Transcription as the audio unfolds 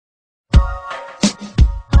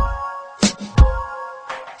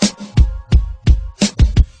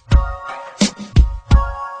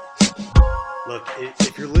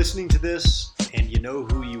listening to this and you know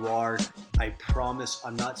who you are, I promise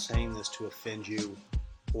I'm not saying this to offend you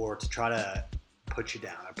or to try to put you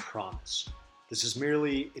down. I promise. This is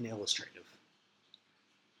merely an illustrative.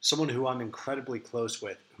 Someone who I'm incredibly close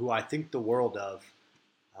with, who I think the world of,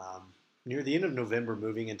 near the end of November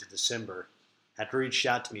moving into December, had reached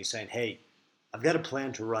out to me saying, hey, I've got a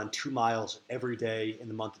plan to run 2 miles every day in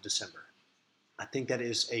the month of December. I think that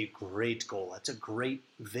is a great goal. That's a great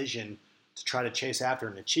vision to try to chase after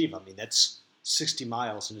and achieve. I mean, that's 60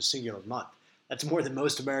 miles in a singular month. That's more than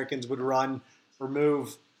most Americans would run or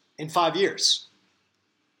move in 5 years.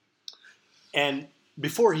 And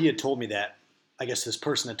before he had told me that, I guess this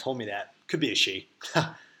person that told me that, could be a she,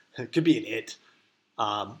 it could be an it.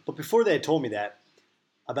 But before they had told me that,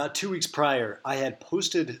 about 2 weeks prior, I had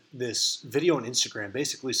posted this video on Instagram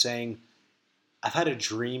basically saying, I've had a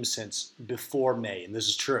dream since before May, and this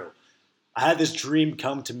is true. I had this dream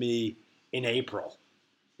come to me in April.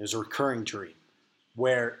 It was a recurring dream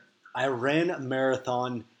where I ran a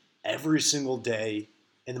marathon every single day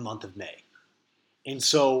in the month of May. And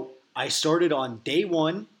so I started on day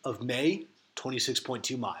 1 of May,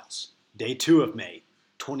 26.2 miles. Day 2 of May,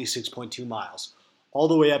 26.2 miles. All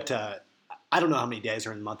the way up to, I don't know how many days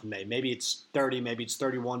are in the month of May. Maybe it's 30, maybe it's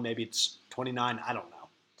 31, maybe it's 29, I don't know.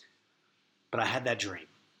 But I had that dream.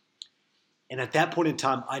 And at that point in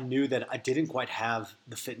time, I knew that I didn't quite have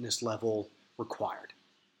the fitness level required.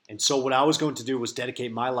 And so what I was going to do was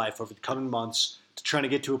dedicate my life over the coming months to trying to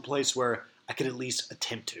get to a place where I could at least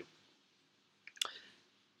attempt to.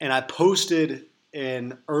 And I posted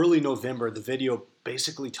in early November the video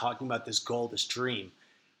basically talking about this goal, this dream,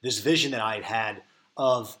 this vision that I had had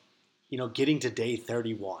of, getting to day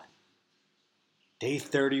 31. Day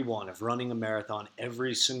 31 of running a marathon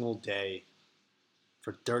every single day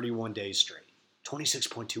for 31 days straight,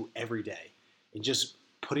 26.2 every day, and just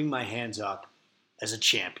putting my hands up as a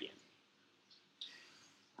champion.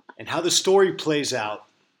 And how the story plays out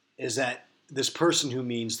is that this person who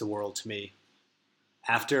means the world to me,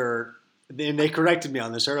 and they corrected me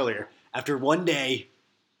on this earlier, after one day,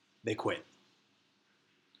 they quit.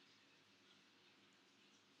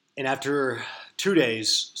 And after 2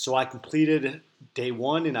 days, so I completed day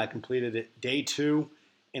 1 and I completed day 2,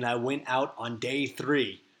 and I went out on day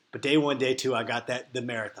 3. But day 1, day 2, I got the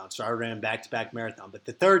marathon. So I ran back-to-back marathon. But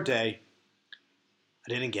the third day,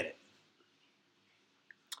 I didn't get it.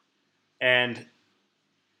 And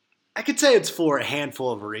I could say it's for a handful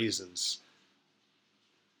of reasons.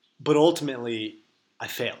 But ultimately, I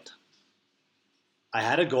failed. I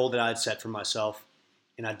had a goal that I had set for myself,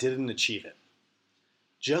 and I didn't achieve it.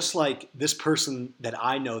 Just like this person that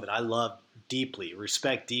I know that I love deeply,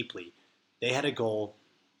 respect deeply, they had a goal,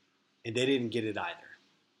 and they didn't get it either.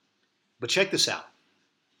 But check this out.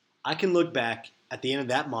 I can look back at the end of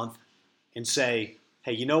that month and say,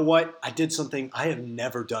 hey, you know what? I did something I have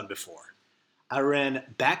never done before. I ran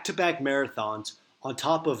back-to-back marathons on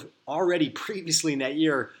top of already previously in that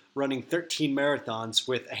year running 13 marathons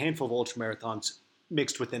with a handful of ultramarathons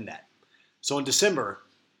mixed within that. So in December,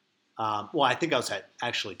 I think I was at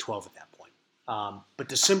actually 12 at that point. But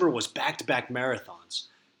December was back-to-back marathons.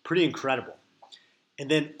 Pretty incredible. And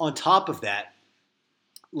then on top of that,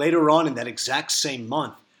 later on in that exact same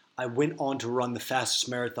month, I went on to run the fastest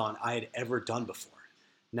marathon I had ever done before.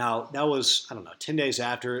 Now, that was, 10 days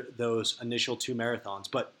after those initial 2 marathons.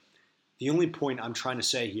 But the only point I'm trying to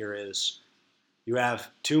say here is you have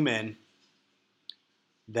 2 men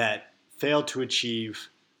that failed to achieve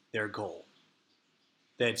their goal.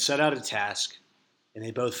 They had set out a task, and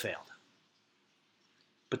they both failed.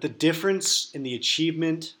 But the difference in the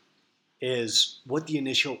achievement is what the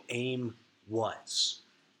initial aim was.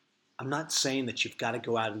 I'm not saying that you've got to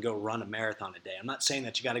go out and go run a marathon a day. I'm not saying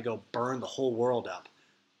that you got to go burn the whole world up.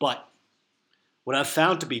 But what I've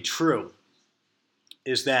found to be true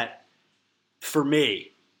is that for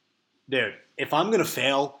me, dude, if I'm going to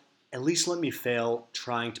fail, at least let me fail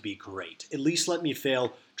trying to be great. At least let me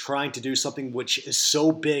fail trying to do something which is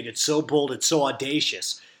so big, it's so bold, it's so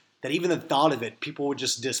audacious that even the thought of it, people would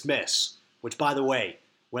just dismiss. Which, by the way,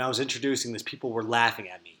 when I was introducing this, people were laughing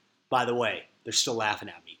at me. By the way, they're still laughing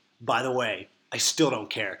at me. By the way, I still don't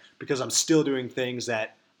care because I'm still doing things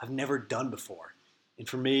that I've never done before. And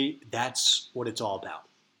for me, that's what it's all about.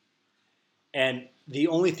 And the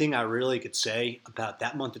only thing I really could say about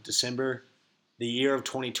that month of December, the year of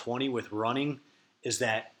 2020 with running, is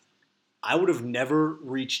that I would have never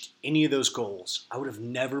reached any of those goals. I would have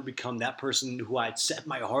never become that person who I had set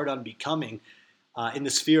my heart on becoming in the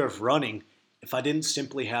sphere of running if I didn't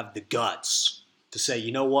simply have the guts to say,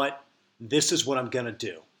 you know what, this is what I'm going to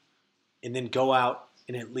do. And then go out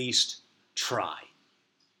and at least try.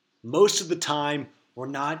 Most of the time, we're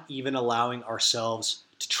not even allowing ourselves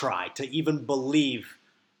to try, to even believe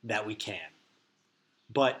that we can.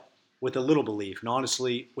 But with a little belief, and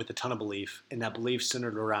honestly, with a ton of belief, and that belief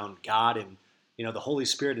centered around God and the Holy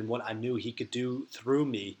Spirit and what I knew He could do through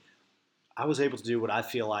me, I was able to do what I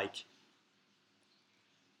feel like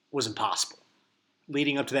was impossible.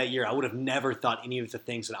 Leading up to that year, I would have never thought any of the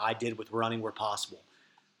things that I did with running were possible.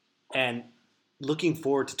 And looking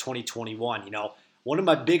forward to 2021, one of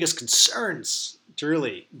my biggest concerns,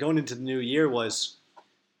 truly, going into the new year was,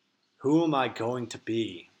 who am I going to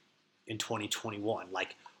be in 2021?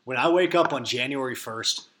 Like, when I wake up on January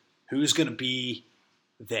 1st, who's going to be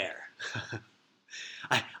there?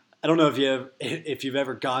 I, I don't know if you've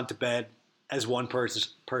ever gone to bed as one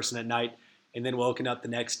person at night and then woken up the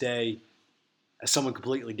next day as someone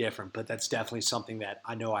completely different, but that's definitely something that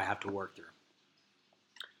I know I have to work through.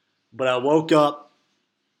 But I woke up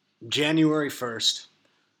January 1st,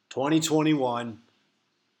 2021, and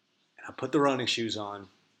I put the running shoes on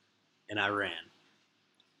and I ran.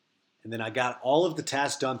 And then I got all of the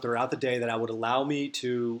tasks done throughout the day that I would allow me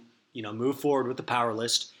to, move forward with the power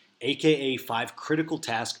list, aka 5 critical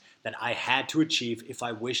tasks that I had to achieve if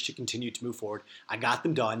I wished to continue to move forward. I got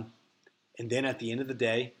them done. And then at the end of the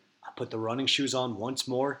day, I put the running shoes on once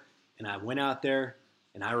more and I went out there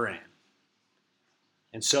and I ran.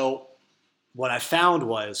 And so what I found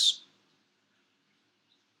was,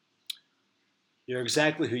 you're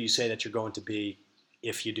exactly who you say that you're going to be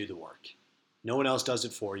if you do the work. No one else does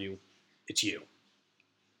it for you. It's you.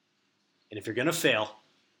 And if you're going to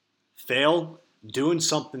fail doing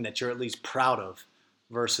something that you're at least proud of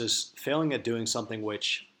versus failing at doing something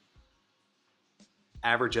which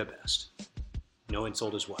average at best. No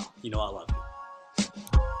insult as well. I love you.